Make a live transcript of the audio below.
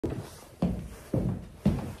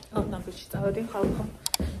ნაბიჯში წავედი ხალხო.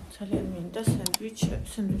 ძალიან მინდა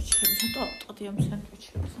სენდვიჩები, ტოტი ამ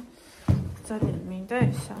სენდვიჩებს. ძალიან მინდა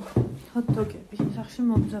ესა. ჰოთ-დოგები სახში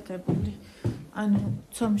მომზადებული. ანუ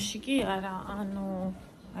ცომში კი არა, ანუ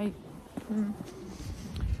აი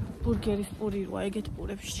ბურგერის პური როა ეგეთ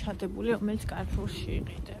პურებში ჩადებული, რომელიც კარფურში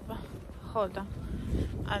იყიდება. ხო და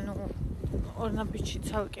ანუ ორ ნაბიჯში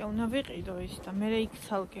ცალკე უნდა ვიყიდო ის და მე იქ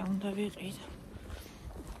ცალკე უნდა ვიყიდო.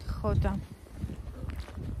 ხო და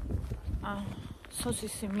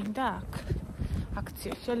სოსისი მინდა აქ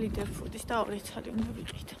აქციაში ლიდერ ფუდის და 2 ცალი უნდა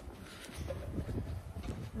ვიყიდო.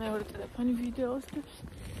 მეორე ტელეფონი ვიდეოსდებს.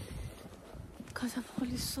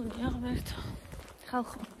 გასაფხულის სუნი აღმერთო.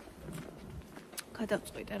 ხალხო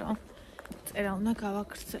გადავწყვიტე რომ წერა უნდა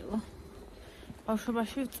გავაგრძელო.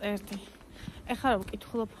 ბავშვობაში ვწერდი. ეხლა რომ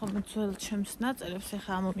ვკითხულობ ხოლმე ძველ ჩემს ნაწერებს,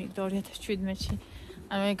 ეხლა ამომიგდო 2017-ში.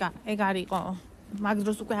 ანუ ეგ არ იყო, მაგ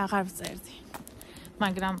დროს უკვე აღარ ვწერდი.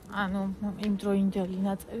 მაგრამ ანუ იმ დროინდელი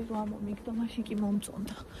ნაწერი რომ ამომიგდო, მაშინ კი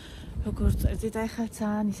მომწონდა. როგორ წერდი და ეხლა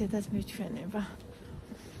ძალიან ისედაც მიჩვენება.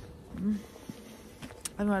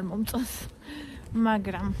 ანუ არ მომწონს,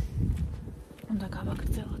 მაგრამ უნდა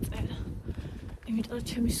გავაგრძელო წერა. იმიტომ რომ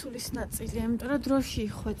ჩემი სულის ნაწილია, იმიტომ რომ დროში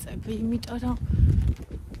იხვეწები, იმიტომ რომ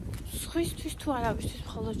სხვისთვის თუ არავისთვის,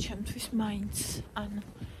 მხოლოდ ჩემთვის მაინც, ანუ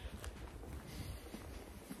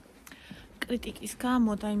კრიტიკის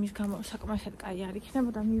გამო და იმის გამო საკმარისად კაი არ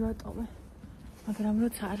იქნებოდა მივატოვე. მაგრამ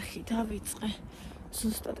როცა არხი დავიწყე,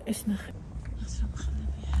 ზუსტად ეს ნახე. ასე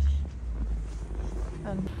მხოლები არის.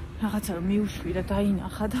 ანუ რაღაცა რომ მიუშვირა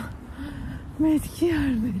დაინახა და მეთქი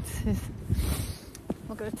არ მეცეს.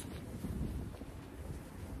 მაგრამ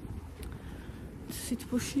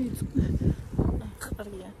სიტყვში იწყე.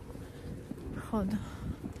 ყრია. ხო და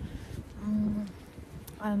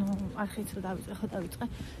ანუ არხიც რომ დავიწყე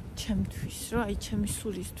ჩემთვის, რომ აი ჩემი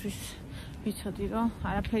სულისთვის ვიცოდი, რომ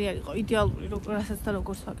არაფერი არ იყო იდეალური, რასაც და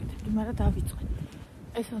როგორც ვაკეთებდი, მაგრამ დავიწყე.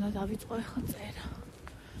 ეს უნდა დავიწყო ახლა წერა.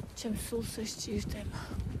 ჩემ სულს ეს სჭირდება.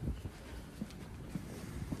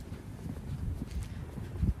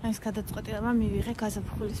 ეს გადაწყვეტილება მივიღე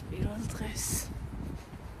გაზაფხულის პირველ დღეს.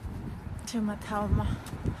 ჩემმა თავმა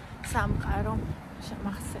სამყარო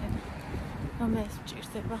შემახსენა, რომ ეს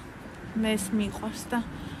სჭირდება. მე ეს მიყვარს და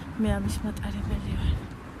მე ამის მატარებელი ვარ.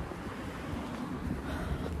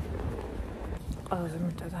 ყველაზე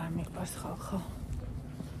მეტად არ მიყვარს ხალხო.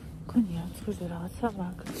 გონია ცხრილზე რაღაცა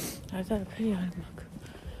მაქვს. არაფერი არ მაქვს.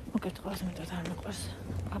 მოკეთ ყველაზე მეტად არ მიყვარს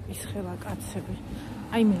პაპის ხელა კაცები.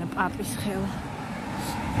 აი მე პაპის ხელა.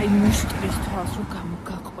 აი მუშტრის თვალს რომ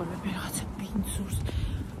გამოგაყოლები რაღაცა ბინძურს.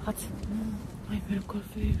 რაღაცა აი მე როგორ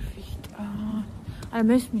ვიყიდა. არა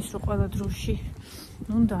მესმის რომ ყველა დროში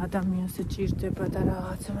უნდა ადამიანს ეჭირდება და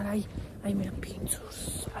რაღაცა, მაგრამ აი მე ბინძურს.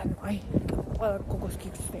 ანუ აი ყველა გოგოს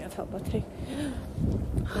გიგრძნიათ ალბათ აი.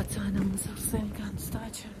 რაღაცა ანამოზარსენი განცდა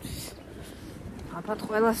ჩემთვის. ალბათ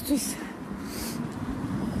ყველასთვის.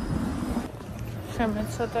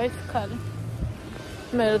 შემეცოდა ის ქალი.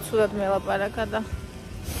 მე რო ცუდად მელაპარაკა და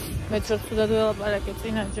მეც რო ცუდად ველაპარაკე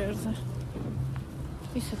წინა ჯერზე.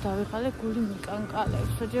 ისე დავიღალე გული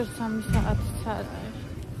მიკანკალებს, ჯერ 3 საათიც არ არის.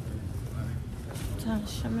 ძალიან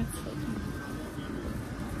შემეცოდა.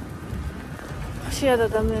 ხშირად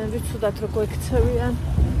ადამიანები ცუდად რო გვექცევიან,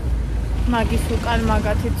 მაგის უკან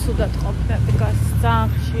მაგათი ცუდად ყოფნა დგას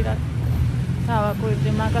ძალიან ხშირად.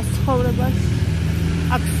 დავაკვირდი მაგას ცხოვრებაში.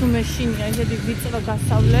 აქ სუმეშინია, ისეთი ვიწრო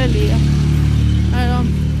გასავლელია. აი რომ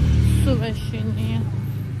სუმეშინია.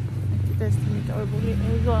 ეს მიტოვებული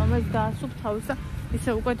ეზო ამას დაასუფ თავის და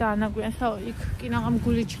ისე უკვე დაანაგვიანს და იქ კინაღამ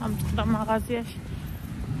გული ჩამწყდა მაღაზიაში.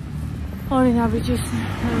 ორი ნაბიჯის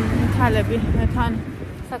ქალები თან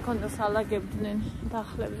საქონელს ალაგებდნენ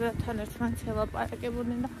დახლებზე და თან ერთმანეთს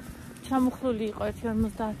ელაპარაკებოდნენ და ჩამუხლული იყო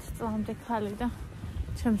 50 წლამდე ქალი და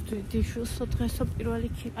ჩემს დიშულსო დღესო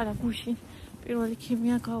გუშინ პირველი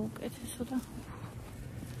ქიმია გაუკეთესო და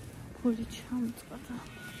გული ჩამწყდა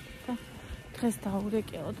და დღეს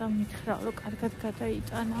დაურეკეო და მითხრა რომ კარგად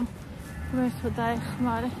გადაიტანა. მესო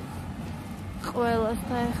დაეხმარე ყველას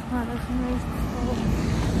დაეხმარე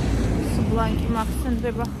ღმერთს. ბლანკი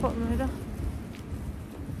მახსენდება ხოლმე და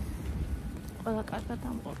ყველა კარგად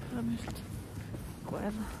ამყოფია მერტ.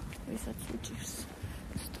 ყველა ვისაც უჭირს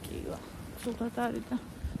სტკივა ცუდად არის და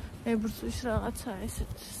ებრძვის რაღაცა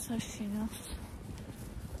ესეთ საშინავს.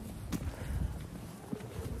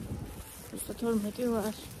 12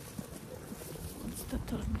 ვარ.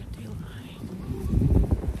 12 ვარ.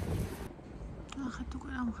 ახლა თუ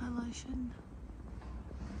ყველა მხელა შენდა.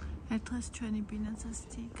 ერთ დღეს ჩვენი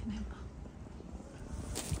ბინაცაც იქნება.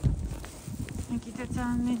 მე კიდე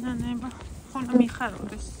ძალიან მენანება. ხონა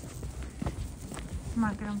მიხაროდეს.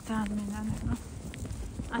 მაგრამ ძალიან მენანება.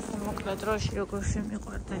 ასე მოკლედ დროში როგორ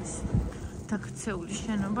შემიყვარდა ეს დაქცეული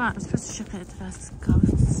შენობა, არასდროს შეხედეთ რას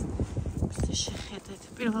გავს. შეხედეთ,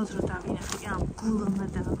 პირველად რო დავინახე ამ გულმა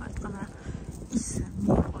დავარტყა, ის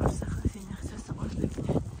მიყვარს ახლა შენახეთ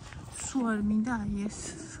სასაყვარლებია. სულ არ მინდა აი ეს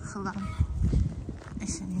ხლა.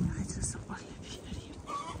 ესენი ნახეთ სასაყვარლები არიან.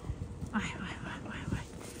 აი.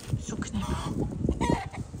 სუქნება.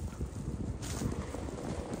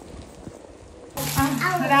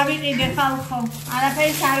 რა ვიყიდე ხალხო?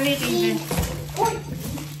 არაფერს არ ვიყიდე.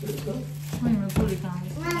 მე გული გამი.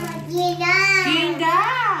 გინდა,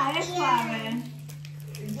 ეხვავე.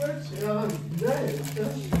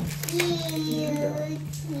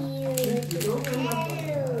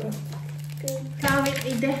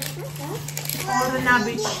 გავიყიდე. ორ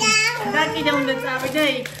ნაბიჯში. და კიდე უნდა წავიდე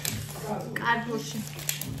იქ. კარფურში.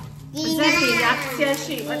 ზეფირი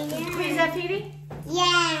აქციაში იყო. თქვი ზეფირი?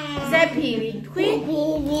 ზეფირი, თქვი?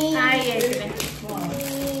 აი ეგრე.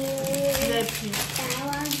 ზეფირი.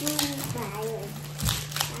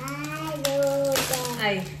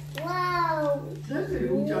 აი. ვაუ.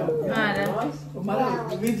 არა. მაგრამ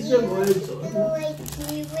ვიდზე მოეწო.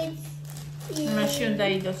 მაშინ უნდა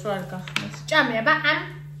იდოს რა არ გახმეს. ჭამე აბა ამ.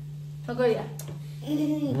 როგორია?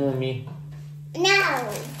 მუმი. ნაუ.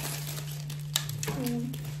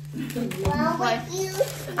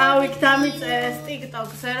 აუ იქ დამიწერეს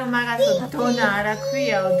TikTok-ზე რომ მაგასო დონა არა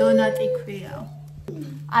ქვიაო, დონატი ქვიაო.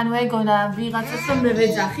 ანუ ეგონა ვიღაცას რომ მე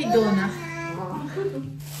ვეძახი დონა.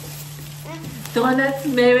 დონატს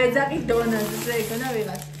მე ვეძახი დონატს ეგონა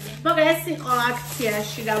ვიღაც. მაგრამ ეს იყო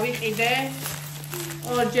აქციაში და ვიყიდე.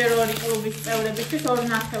 ორჯერ ორი კლუბის წევრებისთვის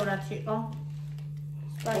 2.5 იყო.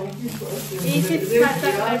 ისიც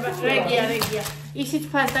ფასდაკლება, ისიც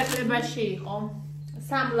ფასდაკლებაში იყო.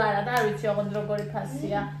 სამლარად, არ ვიცი ოღონდ როგორი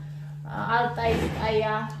ფასია.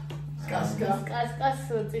 ალტაისტაია. კასკას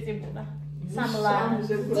ციციბულა.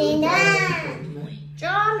 სამლარად. დინა.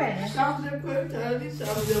 ჭამე. სამზექვერთ არის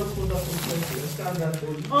 65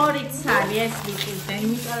 სტანდარტული. ორი ცალი ეს ვიყიდე,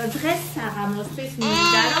 იმიტომ რომ დღეს საღამოსთვის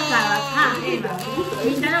მინდა რომ გავაკეთო.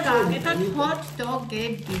 მინდა რომ გავაკეთოთ hot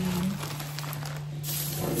dog-ები.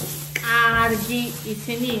 კარგი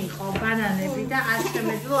ისინი იყო ბანანები და არ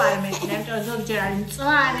შემეძლო არ მექნა, იმიტომ რომ ზოგჯერ არის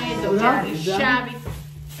მწვანე, ზოგჯერ არის შავი.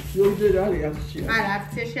 ზოგჯერ არის აქცია. არა,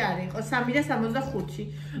 აქციაში არ იყო 3.65.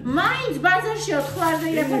 მაინც ბაზარში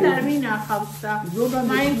 4-ად არ მინახავს და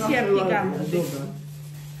მაინც იაფი გამოდის.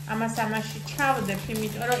 ამას ამაში ჩავდებ,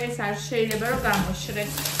 იმიტომ რომ ეს არ შეიძლება რომ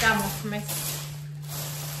გამოშრეს, გამოხმეს.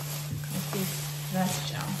 რას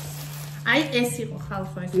ჭამს? აი ეს იყო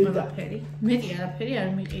ხალხო ეს ყველაფერი. მეტი არაფერი არ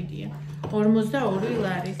მიყიდია. 42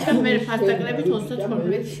 ლარის და მე ფასდაკლებით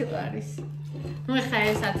 32 ლარის. ნუ ეხა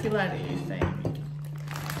ეს 10 ლარი ის და იმიტომ.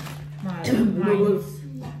 მაგრამ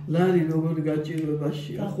ლარი როგორ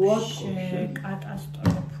გაჭირვებაშია ხო აქ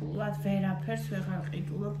კატასტროფულად ვერაფერს ვეღარ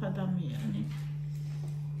ყიდულობ ადამიანი.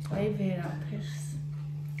 აი ვერაფერს.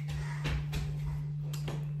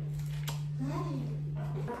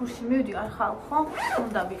 კარფურში მივდივარ ხალხო,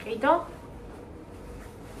 უნდა ვიყიდო.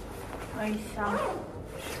 აი სა.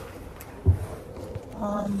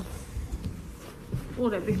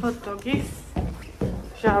 ურები ჰოთ-დოგის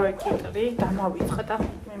ჟავე კიტრი დამავიწყდა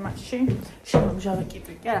მე მაშში. შემო ჟავე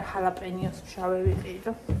კიტრი კი არა, ჰალაპენიოს ჟავე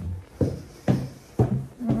ვიყიდო.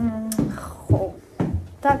 ხო.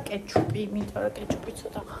 და კეჩუპი, იმიტომ რომ კეჩუპი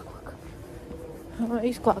ცოტა გვაქვს.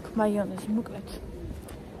 ის გვაქვს მაიონეზი მოკლედ.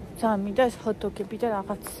 ძალიან მინდა ეს ჰოთ-დოგები და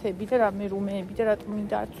რაღაცები და რამე რუმეები და რატომ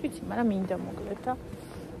მინდა არც ვიცი, მაგრამ მინდა მოკლედ და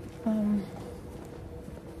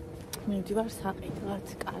მივდივარ საყიდლად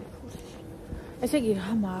კარფურში. ესე იგი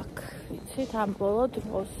რა მაქვს, იცით, ამ ბოლო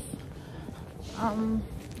დროს.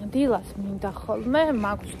 დილას მინდა ხოლმე,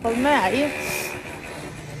 მაქვს ხოლმე, აი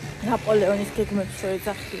ნაპოლეონის გეგმებს რო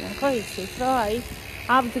ეძახიან, ხო იცით, რომ აი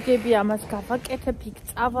ავდგები ამას გავაკეთებ, იქ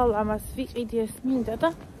წავალ ამას ვიყიდი ეს მინდა და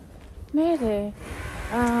მერე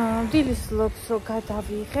დილის ლოქს რო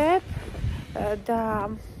გადავიღებ და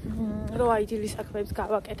რო აი დილის საქმეებს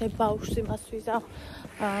გავაკეთებ, ბავშვს იმას ვიზავ,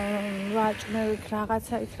 ვაჭმევ იქ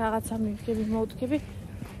რაღაცა მივდგები, მოვდგები.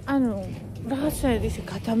 ანუ რაღაცნაირად ისე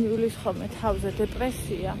გადამივლის ხოლმე თავზე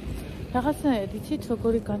დეპრესია. რაღაცნაირად იცით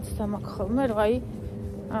როგორი განცდა მაქვს ხოლმე, რომ აი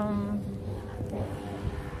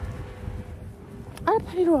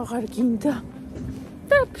არაფერი რო აღარ გინდა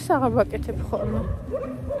და აღარ ვაკეთებ ხოლმე.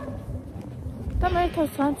 და მე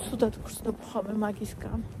თავს ან ცუდად გრძნობ ხოლმე მაგის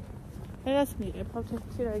გამო. რაც მიყებავთ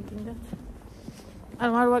ერთი რა გინდათ.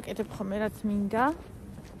 ანუ არ ვაკეთებ ხოლმე რაც მინდა.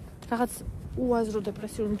 რაღაც უაზრო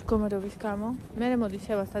დეპრესიული მდგომარეობის გამო. მე მოდის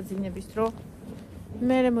ევას დაძინების დრო.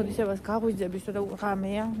 მე მოდისებას გაღვიძების და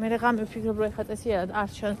ღამეა. მე ღამე ვფიქრობ რომ ეხლა წესიარად არ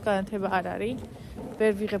ჩანს განათება არ არის.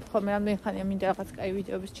 ვერ ვიღებ ხოლმე რამე ხანია მინდა რაღაც კაი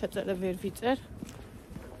ვიდეოების ჩაწერა ვერ ვიწერ.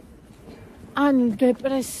 ანუ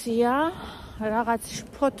დეპრესია, რაღაც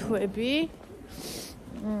ფოთვები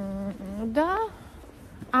და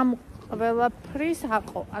ამ ყველაფრის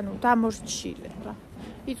ანუ დამორჩილება.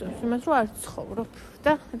 იწვევს იმას რომ არ ცხოვრობ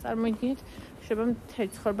და წარმოიდგინეთ შეიძლება მთელი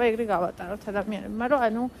ცხოვრება ეგრე გავატაროთ ადამიანებმა, მაგრამ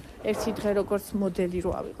ანუ ერთი დღე როგორც მოდელი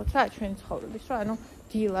რო ავიღოთ რა ჩვენი ცხოვრების, რომ ანუ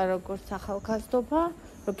დილა როგორც ახალგაზრდობა,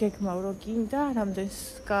 რომ გეგმავ რომ გინდა, რამდენს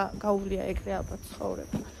გაუვლია ეგრე ალბათ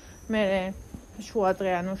ცხოვრება. მე შუა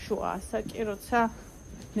დღე ანუ შუა ასაკი, როცა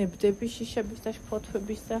ნებდები შიშების და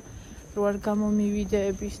ფოთვების და რო არ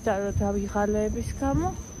გამომივიდეების და რო დავიღალეების გამო.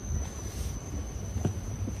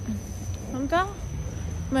 და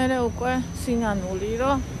მე უკვე სინანული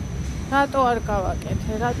რომ რატო არ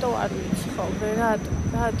გავაკეთე, რატო არ ვიცხოვრე,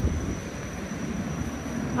 რატო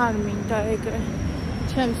არ მინდა ეგრე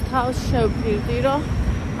ჩემს თავს შევფირდი რომ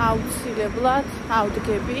აუცილებლად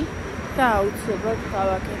ავდგები და აუცილებლად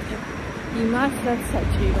გავაკეთე იმას რაც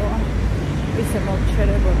საჭიროა. ისე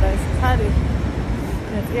მომჩერებოდა ეს ხარი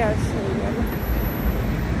მეტი არ შეიძლება.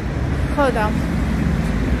 ხო და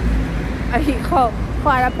ხო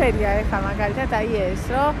არაფერია ეხლა მაგალითად აი ეს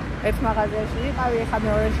რომ ერთ მაღაზიაში ვიყავი, ეხლა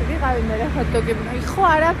მეორეში ვიყავი, მე ხოთ-დოგები ხო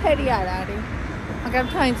არაფერი არ არის. მაგრამ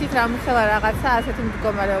თან იცით რა მიხელა რაღაცა ასეთი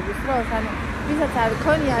მდგომარეობის დროს, ანუ ვისაც არ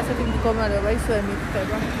ქონია ასეთი მდგომარეობა ისე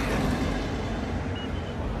მიხდება.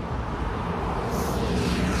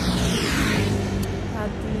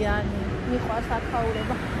 ადიანი მიყვარს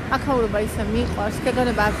აქაურობა ისე მიყვარს,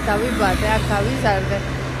 გეგონება აქ დავიბადე, აქ გავიზარდე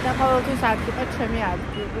და ყოველთვის აქ იყო ჩემი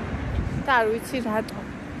ადგილი. და არ ვიცი რატომ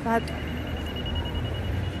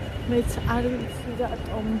მეც არ ვიცი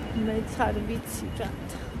რატომ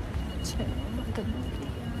ჩემ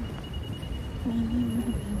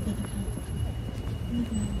მაგნოლია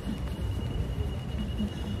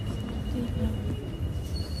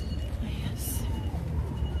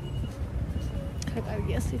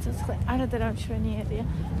კარგია სიცოცხლე არადარ ამშვენიერია.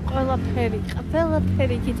 ყველაფერი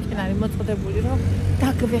იქითკენ არის მოწყდებული რომ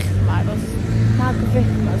დაგვეხმაროს.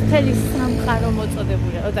 მთელი სამყარო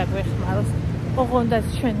მოწყდებულია რომ დაგვეხმაროს. ოღონდაც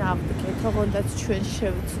ჩვენ ავდგეთ, ოღონდაც ჩვენ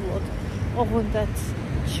შევძლოთ, ოღონდაც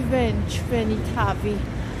ჩვენი თავი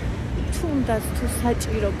თუნდაც თუ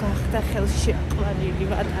საჭირო გახდა ხელში აყვანილი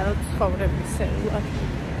ვატაროთ ცხოვრებისეულად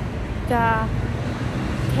და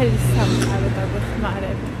მთელი სამყარო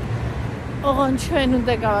დაგვეხმარება. ოღონ ჩვენ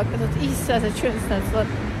უნდა გავაკეთოთ ის, რასაც ჩვენს ნაცვლად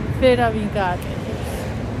ვერავინ გააკეთებს.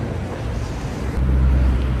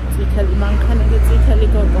 წითელი მანქანა და წითელი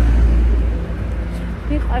გოგო.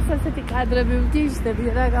 მიყვარს ასეთი კადრები ვდიჟდები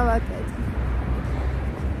რა გავაკეთე.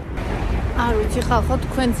 არ ვიცი ხალხო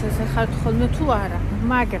თქვენც ესე ხართ ხოლმე თუ არა,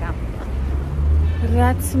 მაგრამ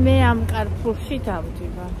რაც მე ამ კარფურში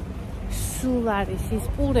დავდივარ, სულ არის ის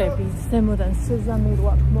პურები ზემოდან სეზამი რო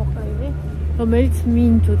აქვს მოყრილი, რომელიც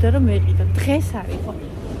მინდოდა რომ მეყიდო. დღეს არისო.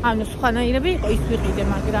 ანუ სხვანაირები იყო ის ვიყიდე,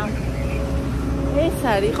 მაგრამ ეს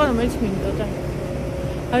არისო რომელიც მინდოდა.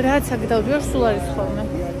 რაც აქ დავდივარ სულ არის ხოლმე.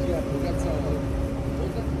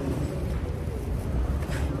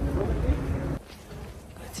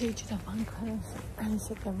 კაცი და მანქანას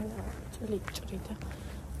ესე კამერა ჭრიდა.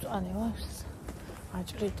 წვანე ვარს.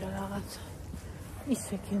 აჭრიდა რაღაც.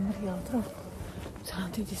 ისე გემრიალთ რომ ძალიან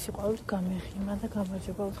დიდი სიყვარულით გამეღიმა და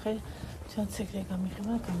გამარჯობა უთხრა. ძალიან ცეგრე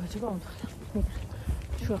გამეღიმა და გამარჯობა უთხრა.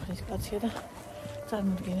 შუახნის კაცია და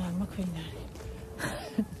წარმოდგენა არ მაქვს ვინ არის.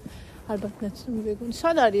 ალბათ ნაცნობი მეგონი.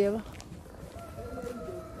 სად არის ევა?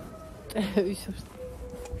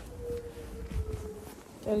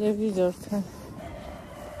 ტელევიზორთან.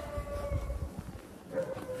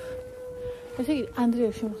 ესე იგი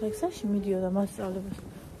ანდრია შემხექსაში მიდიოდა მასწავლებას.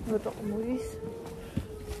 როტოყმურის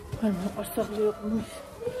არ მოყვარს საღლი ოყმურის.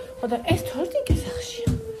 ხო და ეს თორტიკე სახშია.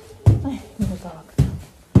 აი, მე გავაკეთე.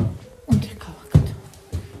 უნდა გავაკეთე.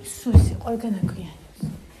 სუსი ყველგან აგვიანებს.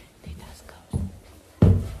 დედას გავს.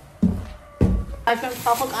 აი, ჩვენ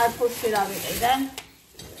ხალხო კარფურში რა ვიყიდე?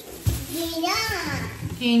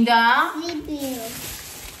 გინდა? ვიდეო.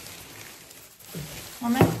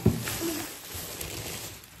 მომე?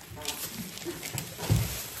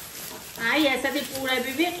 აი, ესეთი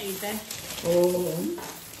პურები ვიყიდე.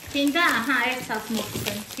 გინდა? აჰა, ერთად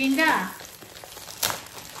მოგხდენ. გინდა?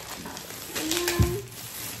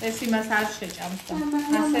 ეს იმას არ შეჭამს და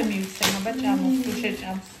ასე მივცემობა ჭამოს, თუ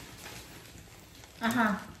შეჭამს. აჰა.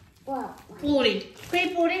 პური. ქვი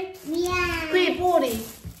პური? ქვი პური.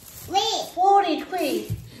 პური, ქვი.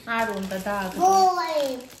 არ უნდა დააგდო.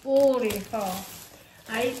 პური, ხო.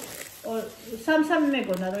 აი, სამსამი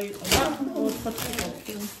მეგონა რო იყო და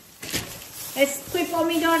 4-4. ეს თქვი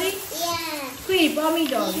პომიდორი? თქვი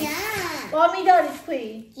პომიდორი. პომიდორი თქვი?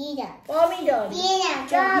 პომიდორი.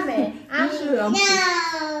 ჭამე.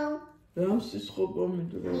 რამსის ხო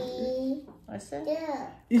პომიდორი? ასე?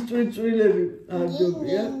 ის წვირწვილები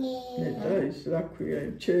აჯობია. ნეტა ის რა ქვია,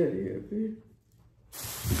 ჩერიები.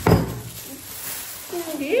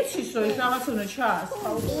 ის რო ის რაღაც უნდა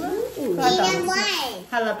ჩაასხავდა. გადავიდა.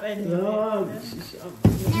 ჰალაპენიო.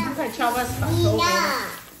 ახლა ჩავასხავდა.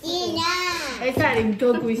 ეს არის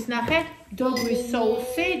დოგვის ნახე, დოგვის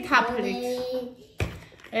соуსი თაფლით.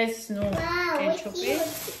 ეს ნუ კეჩუპი.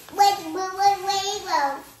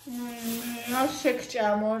 არ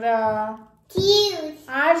შეგჭამო რა. Cute.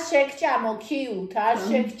 არ შეგჭამო, cute, არ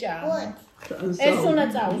შეგჭამო. ეს უნდა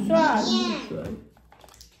წავსვა?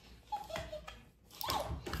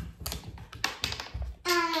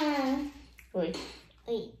 Oi.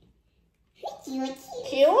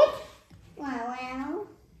 Cute?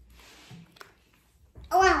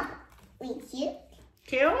 Wow.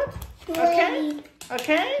 Cute?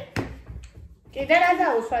 Okay. Კიდე რა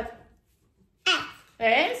დავუსვათ?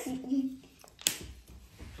 ეს?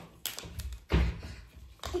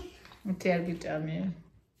 Te ar gitami.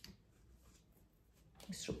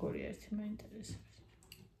 Es როგორია ერთი მაინტერესებს.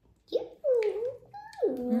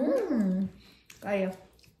 Კაია.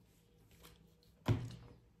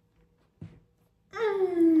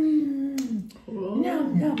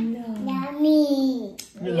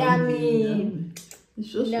 Yummy.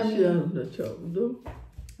 სოსისი არ უნდა ჩავდო.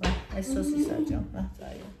 ეს სოსისა ჭამდა,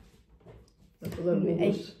 წაია. ახლა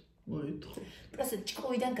მოითხო. პროსტ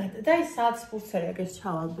ჭკუიდან გადა და ის საათს ფურცელი აგეს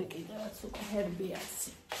ჩავალბე კიდევაც უკვე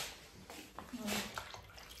ჰერბიასი.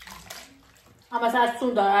 ამას არც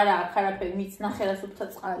უნდა არა აქ არაფერი მიც ნახე რა სუფთა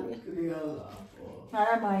წყალია.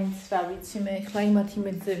 არა მაინც რა ვიცი მე ხლა იმათ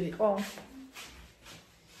იმედზე ვიყო.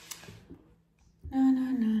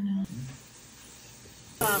 না.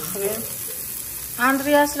 ახვი.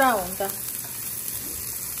 ანდრიას რა უნდა?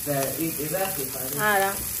 და იკიდა ხიფარი.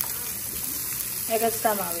 არა. ეგაც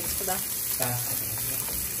დამავიწყდა.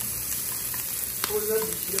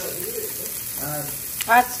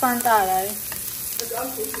 არც ფანტა არ არის.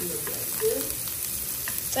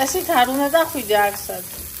 წესით არ უნდა დახვიდე აქსაც.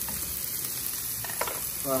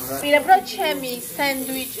 პირებ რომ ჩემი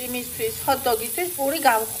სენდვიჩი მისთვის ჰოთ-დოგისთვის პური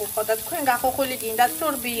გავხუხო და თქვენ გახუხული გინდათ თუ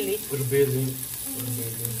რბილი? რბილი.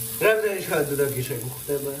 რამდენი ხანდა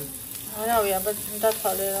დაგიშეგუხდება? არავი, აბა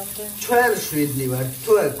დათვალე რამდენი. ჩვენ 7 ვართ,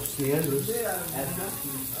 თუ არ გხსნიან რუსი?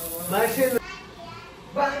 მაშინ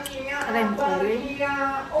რემპული.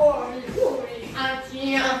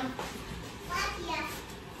 ატია.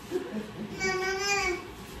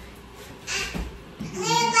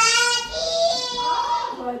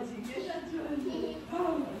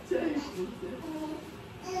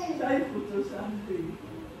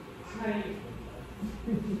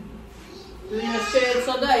 ლია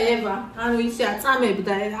შეეცოდა ევა, ანუ ისე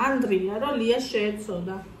აწამებდა ანდრია, რომ ლია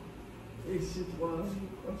შეეცოდა. ეს სიტყვა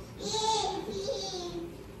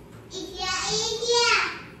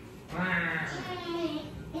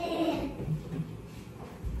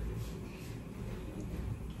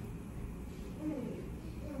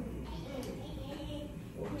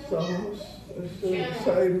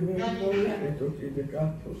საერთოდ კიდე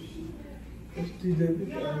კარფურში ეს დიდები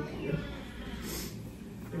კარგია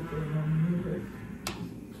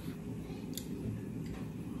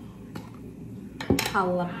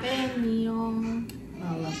Jalapeno,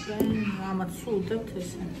 ამათ სულ დებთ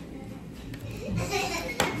ესე.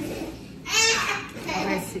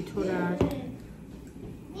 ესე თუ რა არის?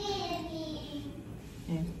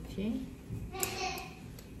 ერთი.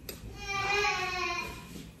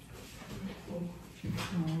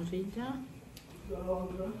 ორი და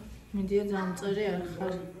მიდია დამწერი არ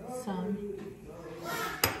ხარ სამი.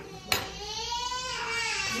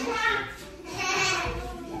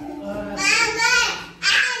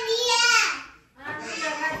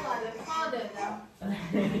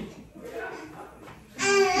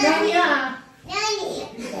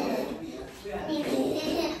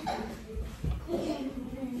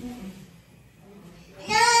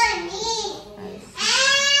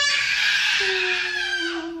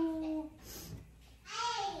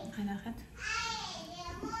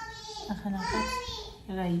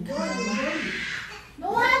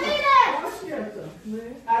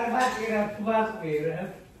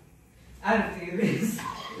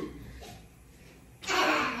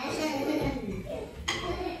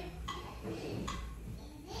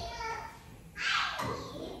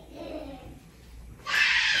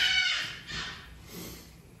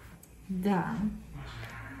 Da.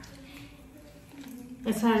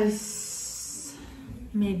 ეს არის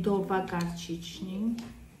მედობა გარჩიჩნი.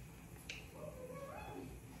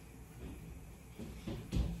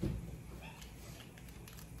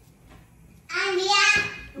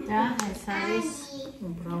 და ეს არის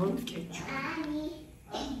უბრალოდ კეჩუპი.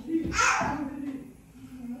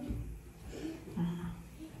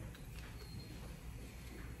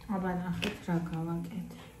 აბა ნახეთ რა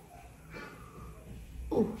გავაკეთე.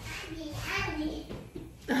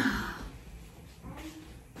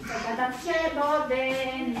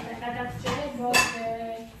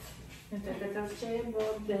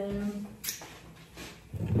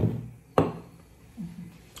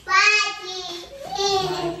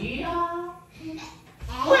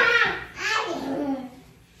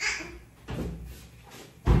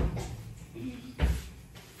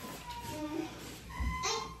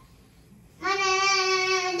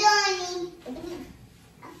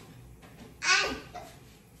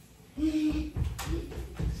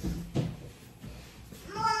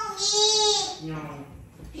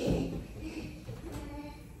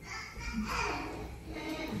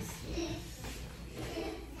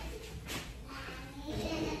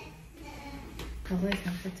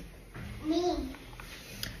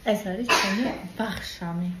 ეს არის ჩვენი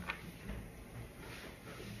ბახშამი.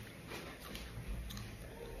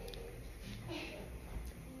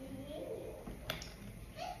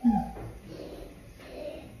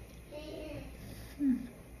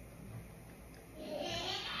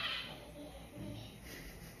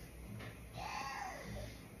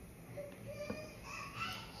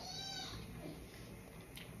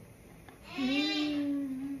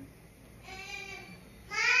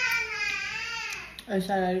 ეს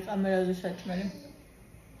არ არის კამერაზე საჭმელი.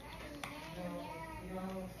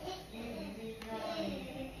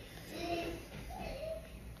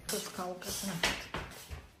 ეს გავუკეთე.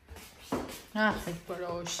 ნახეთ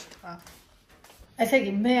პროშტა. ესე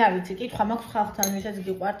იგი მე არ ვიცი, კითხვა მაქვს ხალხთან, ვისაც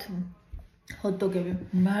გიყვართ ჰოთ-დოგები.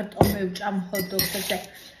 მარტო მევჭამ ჰოთ-დოგს ესე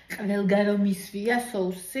ყველგან რომ ისვია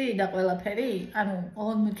соуსი და ყველაფერი, ანუ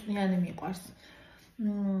 20 წვნიანი მიყვარს.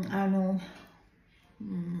 ანუ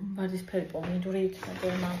ვარდისფერი პომიდორით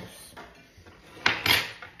და მაქვს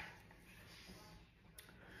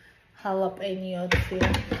ჰალაპენიოთი,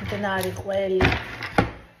 მდნარი ყველი,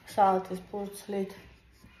 სალათის ფურცლით,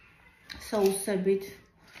 соусებით,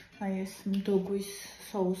 აი ეს მდოგვის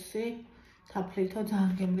соуსი, თაფლითო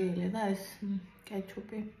ძალიან გემრიელია და ეს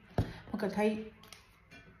კეჩუპი. მაგათ აი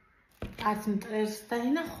არც მტრეს და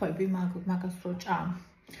ინახვები მაგას რო ჭამ.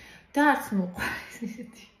 და არც მოყვარს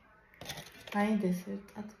ისეთი. აი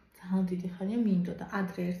დესერტად ძალიან დიდი ხანია მინდოდა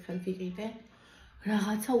ადრე ერთხელ ვიყიდე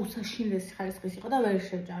რაღაცა უსაშინლესი ხარისხის იყო და ვერ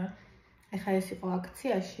შევჭამე. ეხლა ეს იყო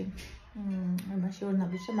აქციაში. მაშინ ორ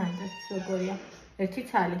ნაბიჯში მაინტერესებს როგორია. ერთი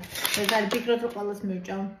ცალი. ეს არის ფიქრობ რომ ყველას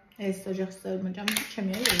მივჭამ. ეს ოჯახის წევრებმა ჭამს,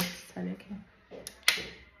 ჩემი არის ერთი ცალი აქ.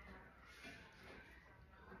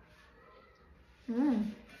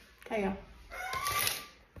 კაია.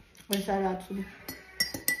 ეს არა ცუდი.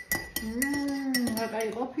 რა კაი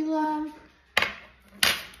ყოფილა.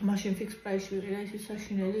 მაშინ ფიქს პრაისში ვიყიდა ის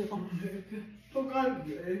საშინელი იყო. ხო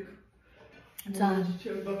კარგია ეგ. ძალიან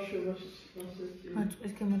ჩემბახშებას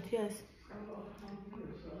მარწყვის გემოთია ეს.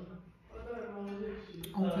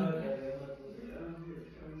 აუ